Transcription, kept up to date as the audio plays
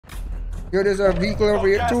Yo, there's a vehicle over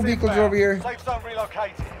here. Two vehicles over here. Safe zone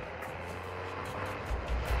relocated.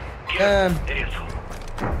 Damn.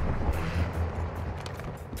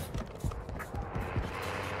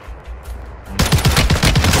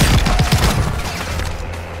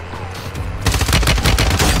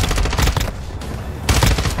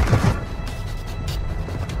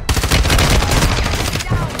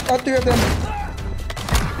 Got three of them.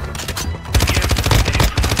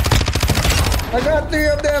 I got three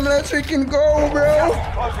of them. Let's freaking go, bro.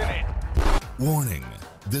 Warning.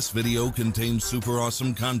 This video contains super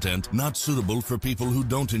awesome content not suitable for people who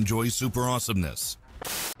don't enjoy super awesomeness.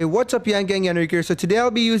 Hey, what's up, Yan Gang, Yanrique here. So today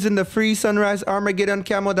I'll be using the free Sunrise Armageddon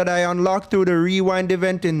camo that I unlocked through the Rewind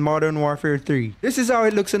event in Modern Warfare 3. This is how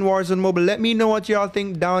it looks in Warzone Mobile. Let me know what y'all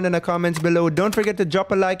think down in the comments below. Don't forget to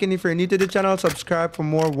drop a like, and if you're new to the channel, subscribe for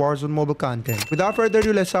more Warzone Mobile content. Without further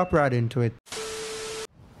ado, let's hop right into it.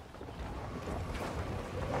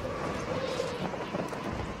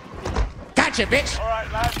 Gotcha, bitch!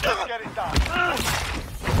 Alright, lads, let's get it done.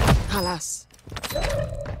 Halas.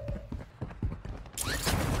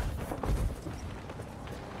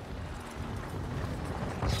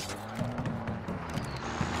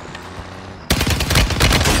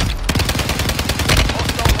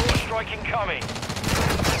 Hostile war strike incoming.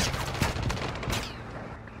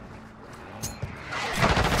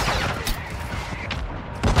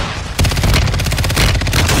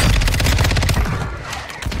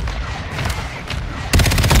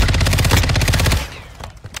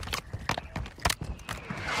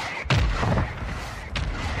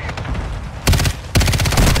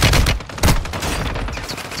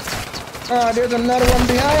 Ah, there's another one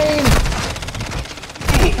behind.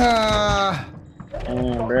 Ah,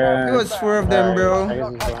 Bruh. it was four of them, bro. I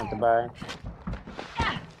guess he's going to buy.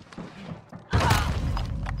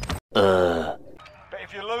 But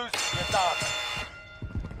if you lose, you're done.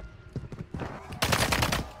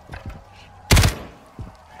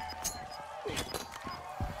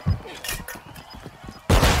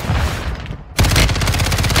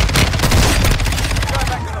 Go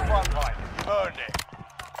back to the front line. You earned it.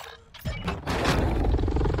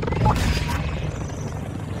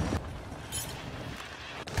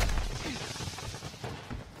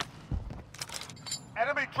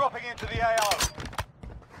 Enemy dropping into the AO.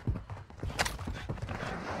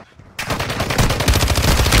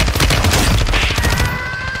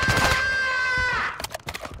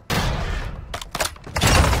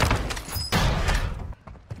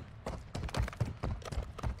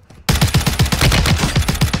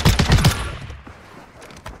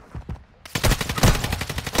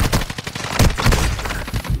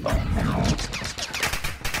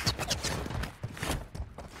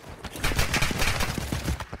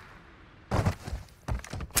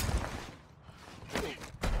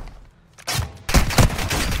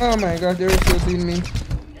 Oh my god, they were still seeing me.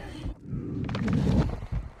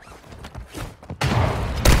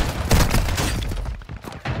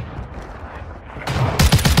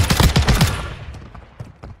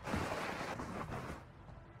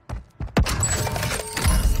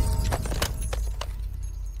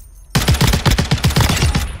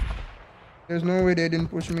 There's no way they didn't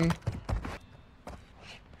push me.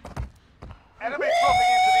 Enemy dropping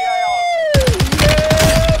into the AO.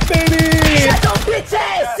 Yeah, baby! Shut up, bitches!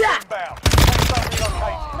 Gas inbound. Safe zone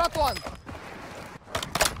relocated. Not one.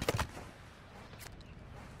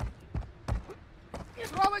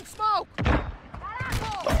 Throwing smoke.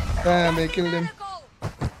 Damn, they killed him.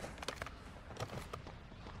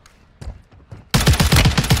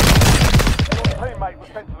 Your teammate was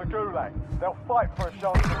sent to the gulag. They'll fight for a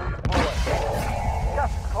chance to redeploy.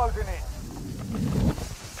 Gas is closing in.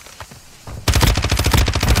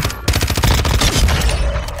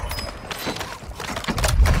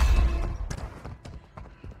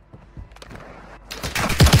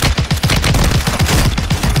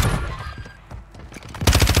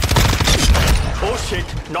 Oh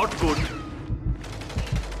shit, not good.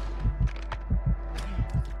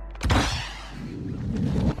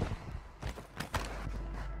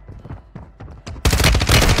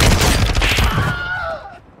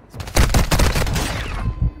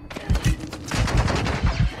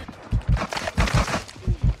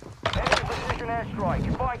 Enemy precision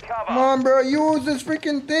airstrike. Find cover. Come on, bro, use this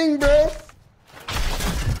freaking thing, bro.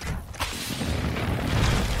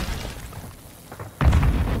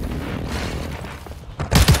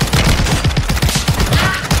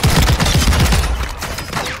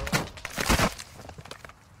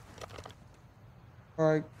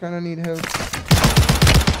 I kinda need help.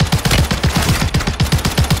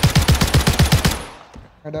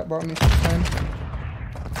 That brought me some time.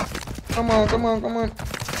 Come on, come on, come on.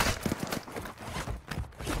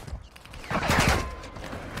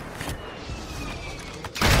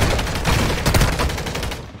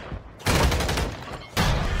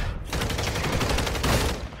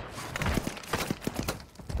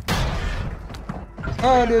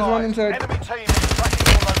 Oh, there's one inside. Enemy team is tracking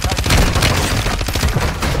your location.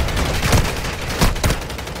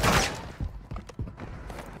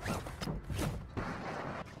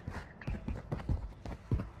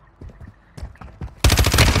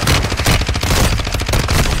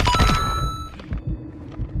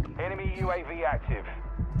 Enemy UAV active.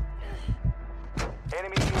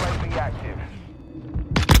 Enemy UAV active.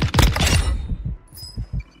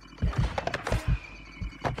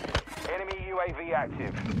 Enemy UAV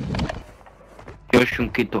active. Yo,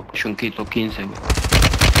 Shunquito 15, güey.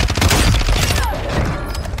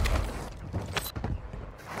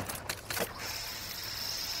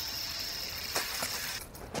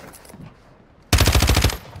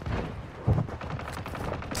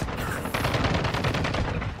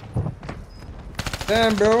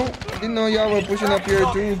 Damn, bro. Didn't know y'all were pushing up here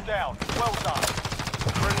too. Down. Well done.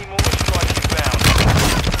 Friendly mortar strike inbound.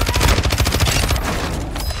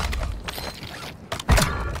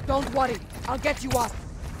 Don't worry. I'll get you up.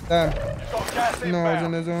 Damn. You've got gas No, I was in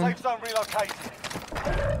inbound. the zone. Safe zone relocated.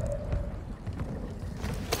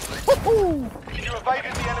 You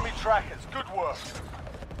evaded the enemy trackers. Good work.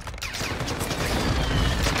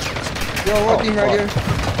 Yo, what team right here?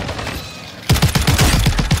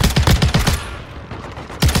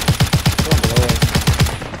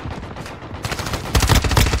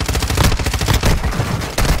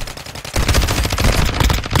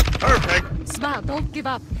 Perfect. Smile, don't give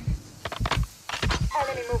up.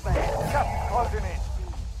 Enemy movement. Captain closing in.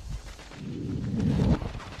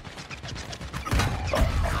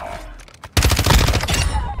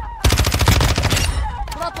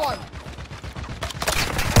 Drop one.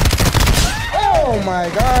 Oh my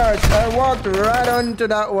gosh, I walked right onto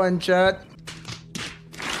that one, chat.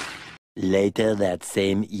 Later that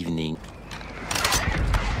same evening.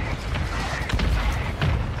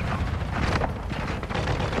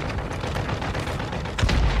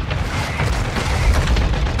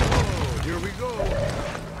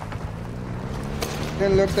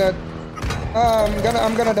 Then looked at.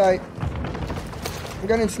 I'm gonna die. I'm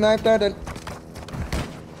getting sniped at it.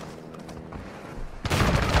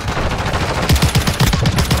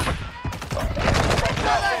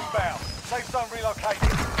 Gas inbound. Safe zone relocated.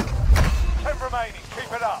 10 remaining.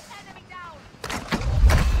 Keep it up.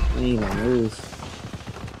 He ain't gonna lose.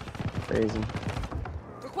 Crazy.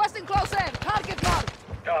 Requesting close air. Target marked.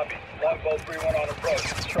 Copy. Longbow 3-1 on approach.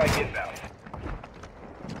 Strike inbound.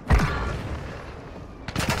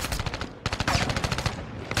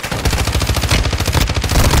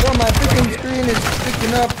 Yo, my freaking screen is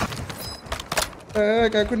sticking up.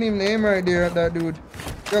 Heck, I couldn't even aim right there at that dude.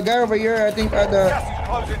 Yo, guy over here, I think at the. Gas is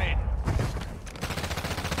closing in.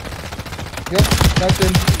 Yep, that's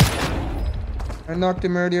him. I knocked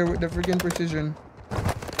him earlier with the freaking precision.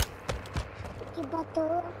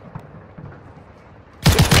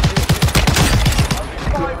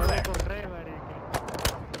 Five left.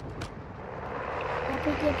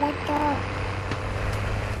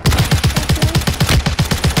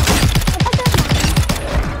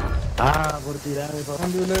 Ah, por tirarme, por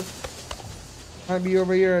One dude left. Might be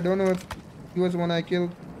over here. I don't know if he was the one I killed.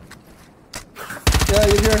 Yeah,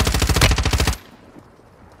 he's here.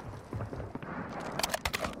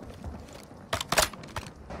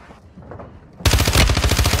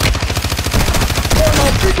 Oh, my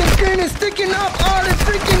freaking screen is sticking up all the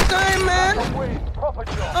freaking time, man. Win. Proper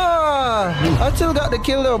job. Ah, I still got the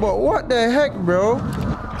kill though, but what the heck, bro?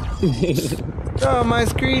 Oh, my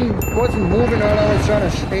screen wasn't moving while I was trying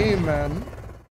to shave, man.